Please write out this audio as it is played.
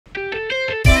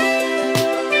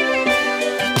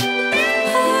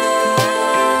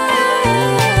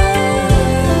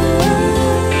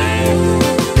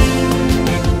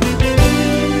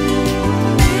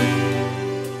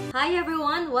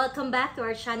welcome back to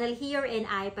our channel here in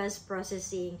IPASS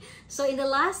Processing. So in the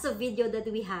last video that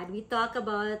we had, we talked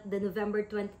about the November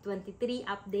 2023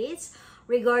 updates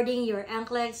regarding your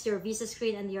NCLEX, your visa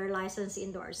screen, and your license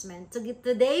endorsement. So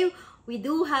today, we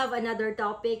do have another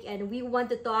topic, and we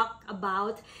want to talk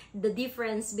about the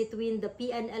difference between the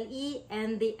PNLE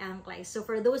and the NCLEX. So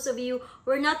for those of you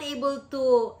who are not able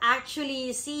to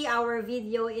actually see our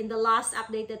video in the last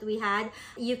update that we had,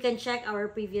 you can check our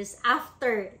previous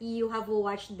after you have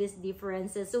watched these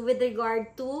differences. So with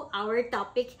regard to our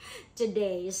topic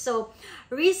today, so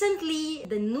recently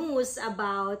the news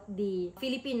about the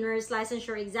Philippine Nurse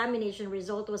Licensure Examination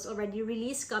result was already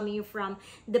released coming from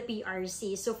the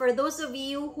PRC. So for those of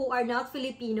you who are not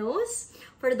Filipinos,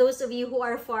 for those of you who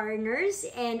are foreigners,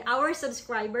 and our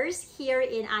subscribers here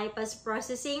in IPASS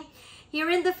Processing, here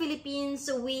in the Philippines,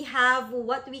 we have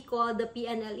what we call the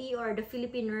PNLE, or the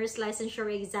Philippine Nurse Licensure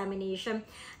Examination.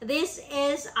 This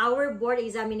is our board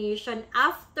examination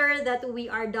after that we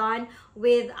are done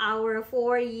with our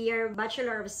 4-year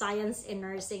Bachelor of Science in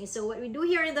Nursing. So what we do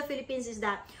here in the Philippines is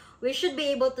that we should be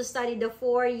able to study the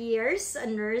 4 years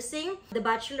in nursing, the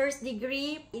bachelor's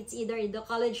degree. It's either in the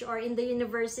college or in the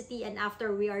university. And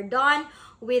after we are done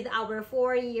with our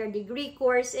 4-year degree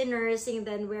course in nursing,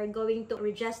 then we're going to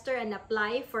register and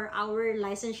apply for our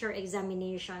licensure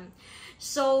examination.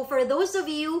 So for those of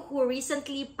you who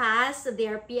recently passed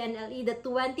their PNLE, the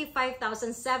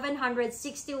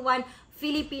 25,761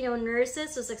 Filipino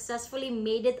nurses who successfully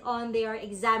made it on their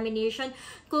examination,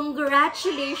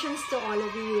 congratulations to all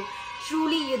of you.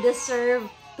 Truly, you deserve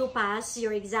to pass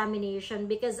your examination,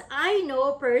 because I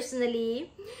know personally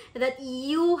that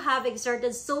you have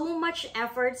exerted so much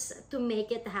efforts to make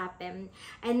it happen.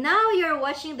 And now you're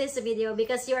watching this video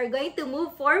because you are going to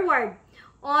move forward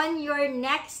on your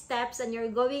next steps, and you're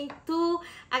going to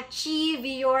achieve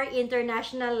your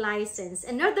international license.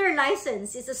 Another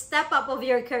license is a step up of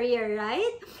your career,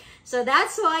 right? So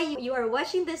that's why you are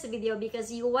watching this video,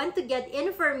 because you want to get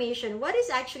information. What is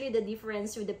actually the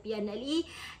difference with the PNLE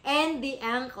and the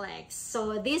NCLEX?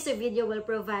 So this video will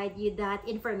provide you that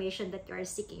information that you are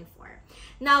seeking for.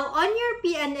 Now, on your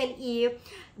PNLE,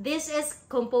 this is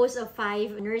composed of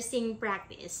 5 nursing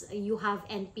practice. You have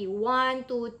NP 1,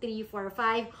 2, 3, 4,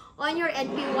 5. On your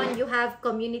NP 1, you have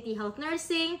community health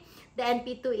nursing. The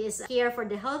NP 2 is care for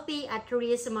the healthy,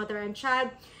 at-risk mother and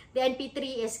child. The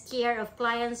NP3 is care of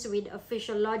clients with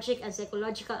physiologic and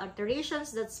psychological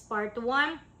alterations. That's part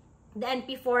 1. The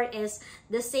NP4 is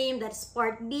the same, that's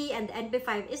part B, and the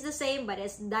NP5 is the same, but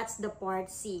that's the part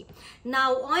C.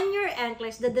 Now, on your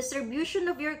NCLEX, the distribution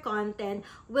of your content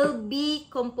will be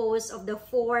composed of the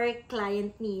 4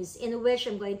 client needs, in which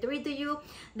I'm going to read to you.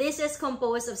 This is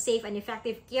composed of safe and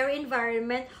effective care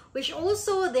environment, which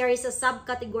also there is a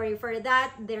subcategory for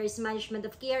that. There is management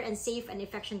of care and safe and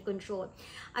infection control.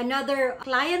 Another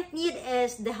client need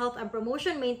is the health and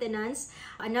promotion maintenance.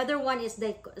 Another one is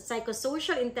the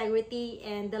psychosocial integrity,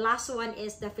 and the last one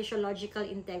is the physiological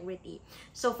integrity.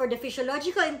 So for the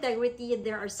physiological integrity,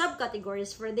 there are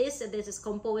subcategories for this. This is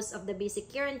composed of the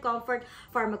basic care and comfort,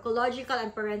 pharmacological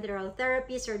and parenteral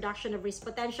therapies, reduction of risk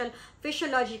potential,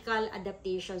 physiological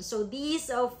adaptation. So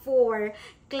these 4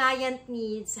 client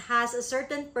needs has a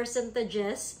certain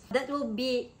percentages that will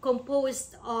be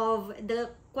composed of the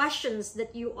questions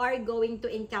that you are going to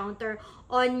encounter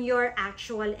on your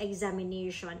actual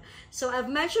examination. So I've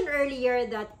mentioned earlier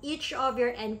that each of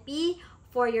your NP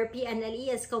for your PNLE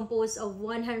is composed of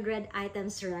 100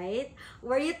 items, right?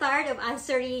 Were you tired of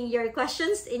answering your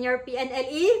questions in your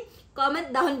PNLE?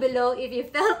 Comment down below if you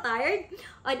felt tired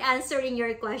on answering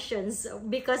your questions,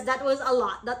 because that was a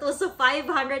lot. That was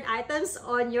 500 items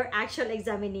on your actual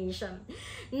examination.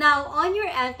 Now, on your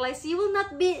NCLEX, you will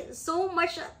not be so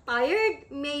much tired.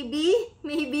 Maybe,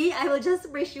 I will just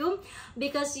presume,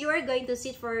 because you are going to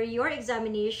sit for your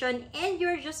examination and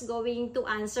you're just going to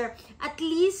answer at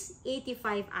least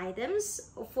 85 items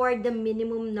for the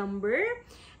minimum number.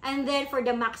 And then for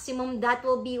the maximum, that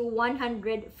will be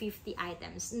 150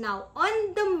 items. Now,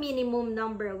 on the minimum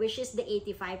number, which is the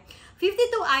 85,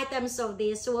 52 items of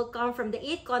this will come from the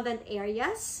 8 content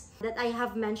areas that I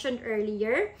have mentioned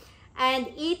earlier. And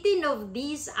 18 of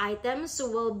these items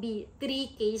will be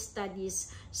 3 case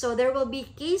studies. So there will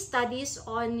be case studies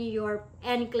on your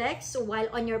NCLEX, while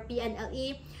on your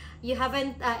PNLE, you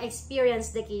haven't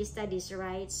experienced the case studies,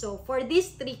 right? So for these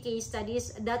 3 case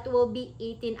studies, that will be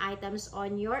 18 items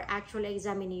on your actual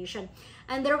examination.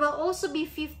 And there will also be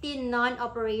 15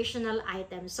 non-operational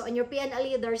items. So on your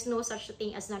PNLE, there's no such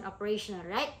thing as non-operational,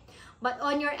 right? But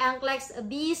on your NCLEX,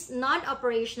 these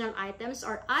non-operational items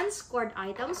or unscored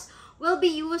items will be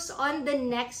used on the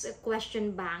next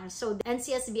question bank. So the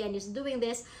NCSBN is doing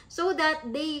this so that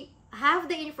they have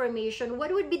the information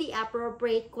what would be the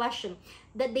appropriate question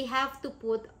that they have to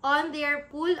put on their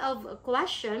pool of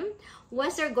question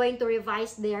once they're going to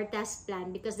revise their test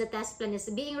plan, because the test plan is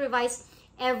being revised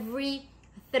every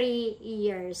 3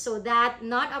 years, so that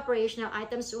non-operational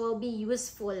items will be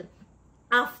useful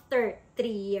after 3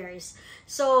 years.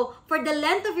 So for the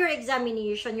length of your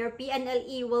examination, your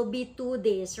PNLE will be 2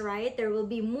 days, right? There will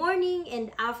be morning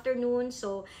and afternoon.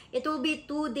 So it will be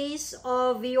 2 days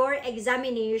of your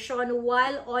examination,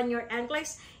 while on your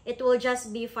NCLEX, it will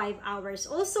just be 5 hours.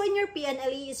 Also in your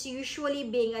PNLE is usually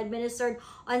being administered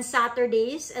on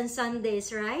Saturdays and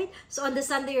Sundays, right? So on the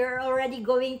Sunday, you're already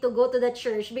going to go to the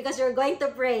church because you're going to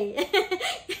pray.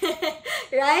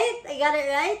 Right? I got it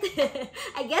right?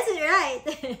 I guess it's right.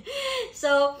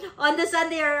 So on the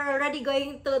Sunday, you're already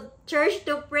going to church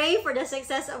to pray for the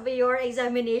success of your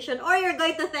examination, or you're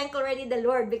going to thank already the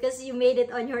Lord because you made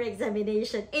it on your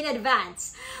examination in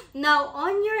advance. Now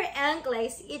on your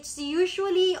NCLEX, it's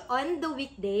usually on the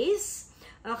weekdays,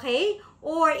 okay,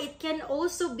 or it can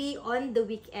also be on the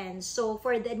weekends. So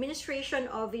for the administration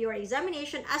of your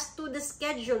examination, as to the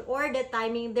schedule or the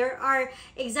timing, there are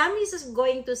examinees who's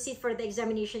going to sit for the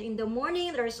examination in the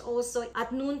morning. There's also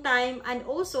at noontime, and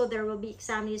also there will be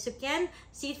examinees who can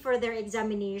sit for their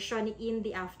examination in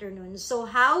the afternoon. So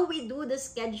how we do the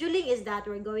scheduling is that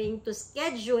we're going to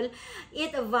schedule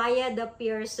it via the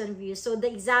Pearson VUE. So the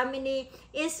examinee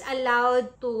is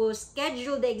allowed to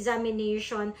schedule the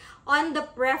examination on the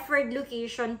preferred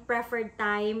location, preferred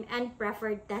time, and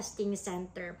preferred testing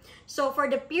center. So for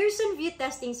the Pearson VUE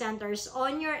testing centers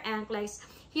on your NCLEX,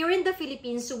 here in the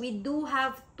Philippines, we do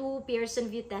have 2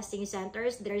 Pearson VUE testing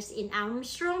centers. There's in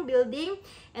Armstrong Building,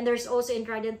 and there's also in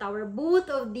Trident Tower. Both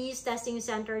of these testing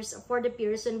centers for the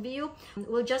Pearson VUE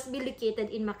will just be located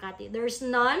in Makati. There's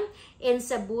none in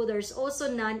Cebu. There's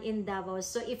also none in Davao.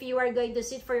 So if you are going to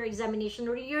sit for your examination,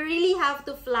 you really have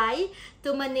to fly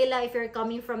to Manila if you're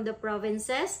coming from the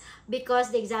provinces,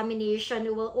 because the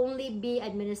examination will only be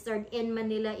administered in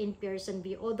Manila in Pearson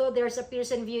VUE. Although there's a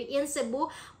Pearson VUE in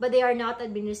Cebu, but they are not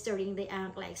administering the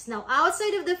NCLEX. Now,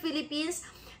 outside of the Philippines,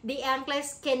 the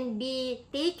NCLEX can be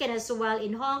taken as well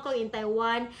in Hong Kong, in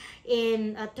Taiwan,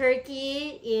 in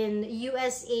Turkey, in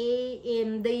USA,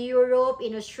 in the Europe,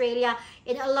 in Australia,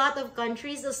 in a lot of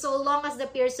countries. So long as the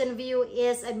Pearson VUE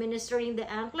is administering the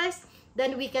NCLEX,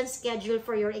 then we can schedule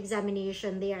for your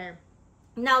examination there.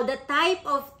 Now, the type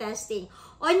of testing.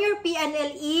 On your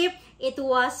PNLE, it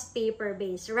was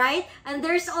paper-based, right? And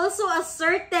there's also a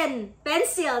certain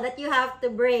pencil that you have to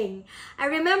bring. I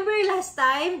remember last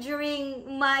time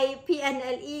during my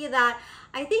PNLE that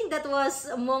I think that was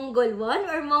Mongol 1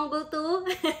 or Mongol 2.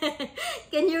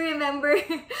 Can you remember?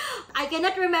 I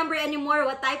cannot remember anymore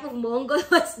what type of Mongol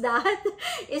was that.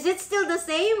 Is it still the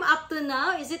same up to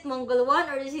now? Is it Mongol 1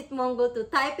 or is it Mongol 2?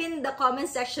 Type in the comment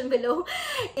section below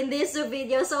in this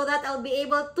video so that I'll be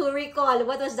able to recall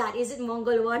what was that. Is it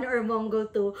Mongol 1 or Mongol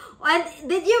 2? And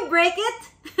did you break it?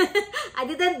 I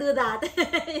didn't do that.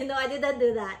 You know, I didn't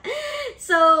do that.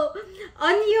 So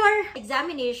on your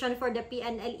examination for the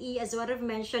PNLE, as what I've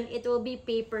mentioned, it will be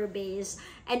paper-based.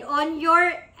 And on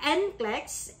your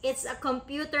NCLEX, it's a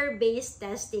computer-based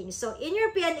testing. So in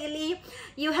your PNLE,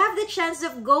 you have the chance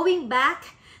of going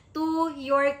back to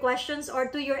your questions or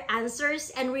to your answers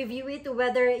and review it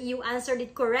whether you answered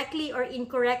it correctly or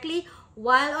incorrectly.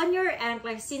 While on your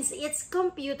NCLEX, since it's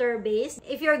computer-based,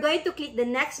 if you're going to click the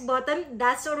next button,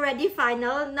 that's already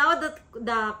final. Now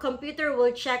the computer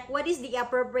will check what is the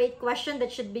appropriate question that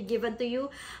should be given to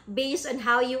you based on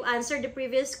how you answered the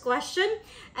previous question.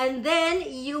 And then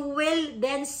you will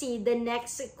then see the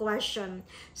next question.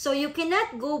 So you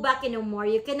cannot go back anymore.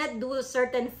 You cannot do a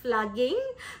certain flagging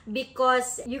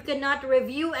because you cannot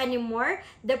review anymore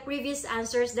the previous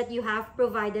answers that you have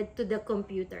provided to the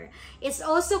computer. It's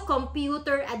also computer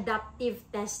adaptive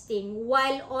testing.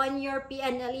 While on your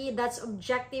PNLE, that's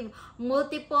objective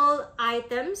multiple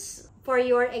items for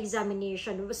your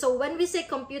examination. So when we say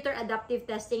computer adaptive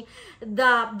testing,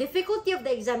 the difficulty of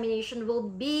the examination will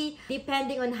be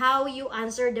depending on how you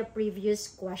answer the previous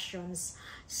questions.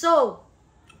 So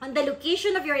on the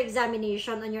location of your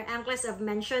examination on your NCLEX, I've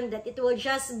mentioned that it will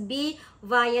just be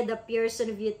via the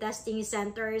Pearson VUE testing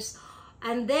centers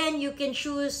And then you can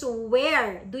choose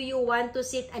where do you want to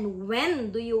sit and when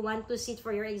do you want to sit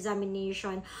for your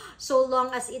examination, so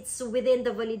long as it's within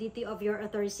the validity of your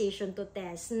authorization to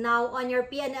test. Now, on your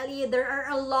PNLE, there are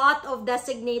a lot of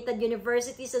designated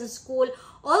universities and school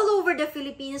all over the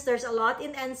Philippines. There's a lot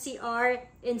in NCR,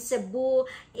 in Cebu,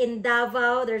 in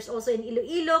Davao. There's also in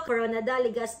Iloilo, Coronadal,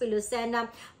 Legazpi, Lucena,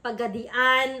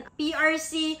 Pagadian.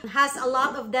 PRC has a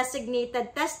lot of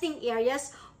designated testing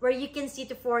areas where you can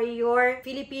sit for your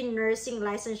Philippine nursing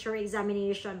licensure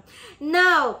examination.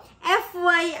 Now,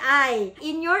 FYI,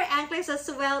 in your NCLEX as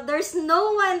well, there's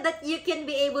no one that you can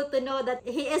be able to know that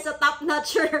he is a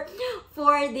top-notcher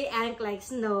for the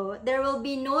NCLEX. No, there will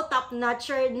be no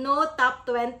top-notcher, no top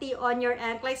 20 on your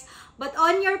NCLEX. But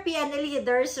on your PNLE,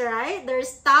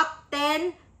 there's top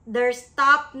 10, there's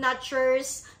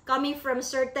top-notchers coming from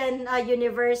certain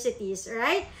universities,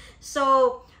 right?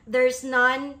 So, there's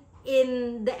none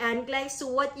in the NCLEX. So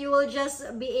what you will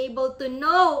just be able to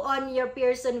know on your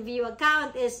Pearson VUE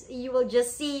account is you will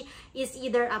just see is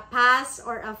either a pass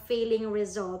or a failing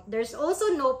result. There's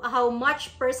also no how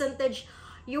much percentage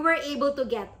you were able to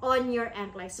get on your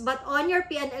NCLEX. But on your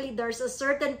PNLE, there's a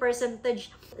certain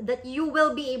percentage that you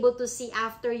will be able to see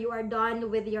after you are done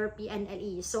with your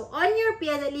PNLE. So on your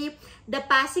PNLE, the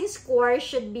passing score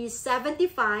should be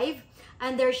 75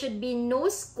 and there should be no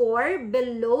score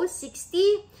below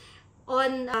 60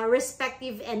 on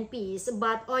respective NPs.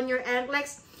 But on your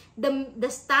NCLEX, the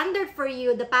standard for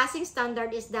you, the passing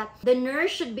standard is that the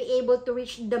nurse should be able to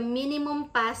reach the minimum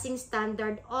passing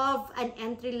standard of an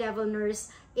entry-level nurse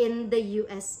in the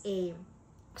USA.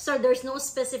 So there's no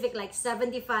specific like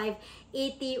 75,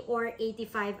 80, or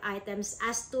 85 items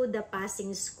as to the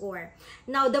passing score.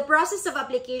 Now, the process of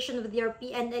application with your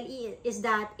PNLE is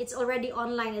that it's already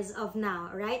online as of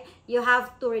now, right? You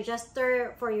have to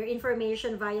register for your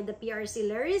information via the PRC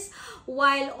LERIS,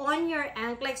 while on your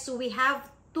NCLEX, we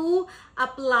have to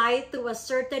apply through a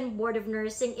certain board of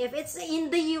nursing. If it's in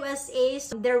the USA,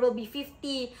 so there will be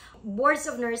 50 boards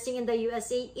of nursing in the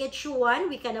USA. Each one,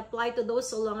 we can apply to those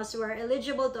so long as we are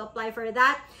eligible to apply for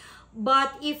that.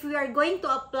 But if we are going to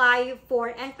apply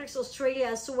for NCLEX Australia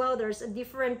as well, there's a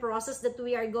different process that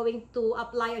we are going to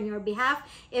apply on your behalf.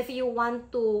 If you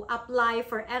want to apply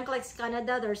for NCLEX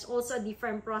Canada, there's also a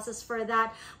different process for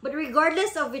that. But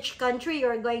regardless of which country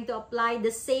you're going to apply, the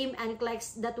same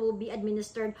NCLEX that will be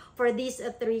administered for these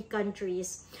 3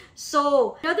 countries.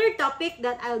 So another topic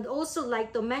that I would also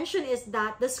like to mention is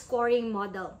that the scoring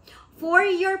model. For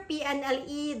your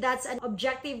PNLE, that's an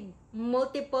objective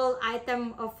multiple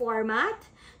item format.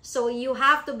 So you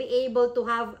have to be able to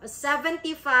have a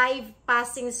 75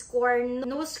 passing score,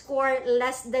 no score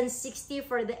less than 60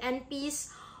 for the NPs.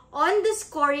 On the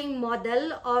scoring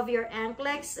model of your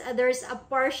NCLEX, there's a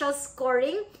partial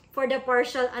scoring for the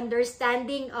partial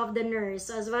understanding of the nurse.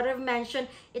 So as what I've mentioned,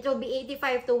 it will be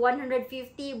 85 to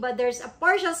 150, but there's a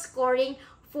partial scoring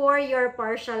for your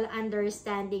partial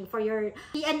understanding. For your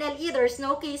PNLE, there's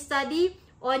no case study.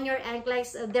 On your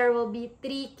NCLEX, there will be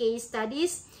 3 case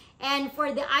studies. And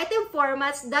for the item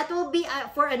formats, that will be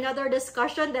for another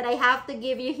discussion that I have to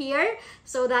give you here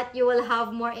so that you will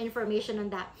have more information on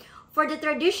that. For the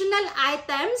traditional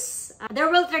items,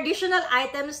 there will traditional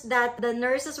items that the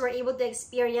nurses were able to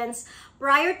experience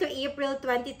prior to April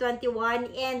 2021,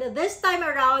 and this time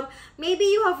around, maybe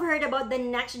you have heard about the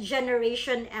next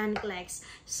generation NCLEX.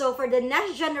 So for the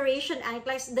next generation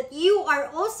NCLEX that you are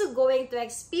also going to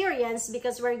experience,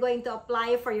 because we're going to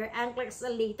apply for your NCLEX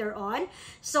later on.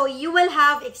 So you will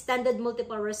have extended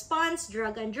multiple response,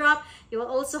 drag and drop. You will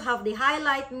also have the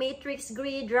highlight, matrix,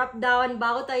 grid, drop down,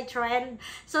 bowtie, trend.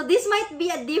 So this might be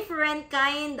a different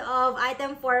kind of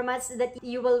item formats that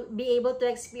you will be able to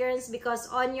experience, because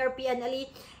on your PNLE,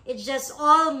 it's just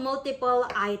all multiple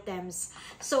items.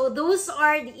 So those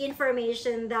are the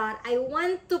information that I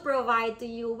want to provide to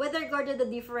you with regard to the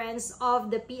difference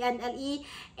of the PNLE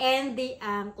and the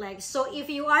NCLEX. So if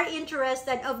you are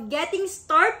interested of getting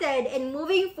started and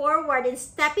moving forward and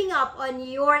stepping up on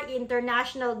your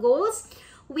international goals,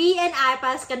 we and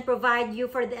IPASS can provide you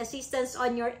for the assistance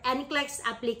on your NCLEX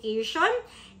application.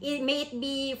 It may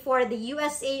be for the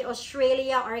USA,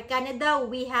 Australia, or Canada.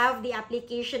 We have the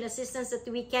application assistance that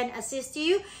we can assist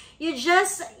you. You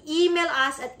just email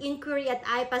us at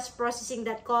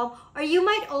inquiry@ipassprocessing.com, or you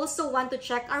might also want to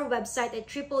check our website at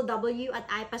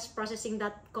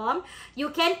www.ipassprocessing.com. You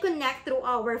can connect through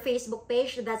our Facebook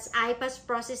page, that's IPASS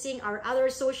Processing, our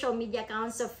other social media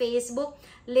accounts of Facebook,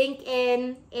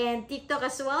 LinkedIn, and TikTok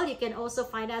as well. You can also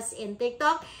find us in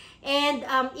TikTok. And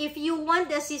if you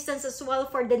want the assistance as well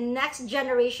for the next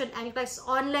generation NCLEX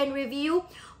online review,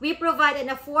 We provide an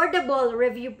affordable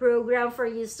review program for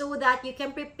you so that you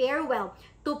can prepare well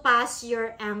to pass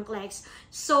your NCLEX.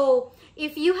 So,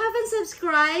 if you haven't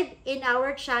subscribed in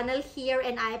our channel here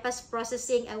in IPASS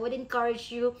Processing, I would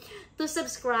encourage you to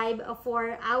subscribe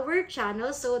for our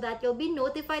channel so that you'll be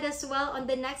notified as well on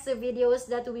the next videos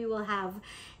that we will have.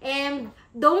 And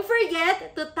don't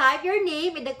forget to type your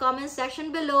name in the comment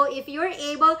section below if you're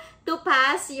able to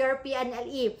pass your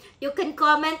PNLE. You can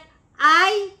comment,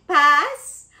 I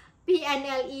pass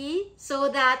PNLE, so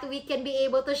that we can be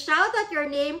able to shout out your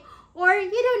name. Or,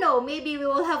 you don't know, maybe we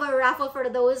will have a raffle for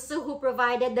those who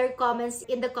provided their comments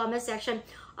in the comment section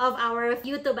of our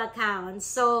YouTube account.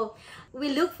 So,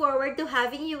 we look forward to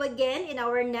having you again in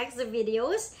our next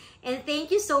videos. And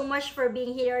thank you so much for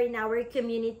being here in our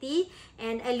community.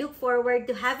 And I look forward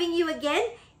to having you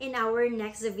again in our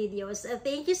next videos.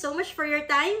 Thank you so much for your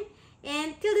time.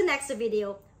 And till the next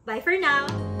video. Bye for now.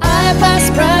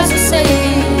 IPASS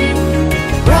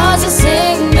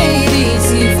processing made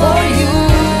easy.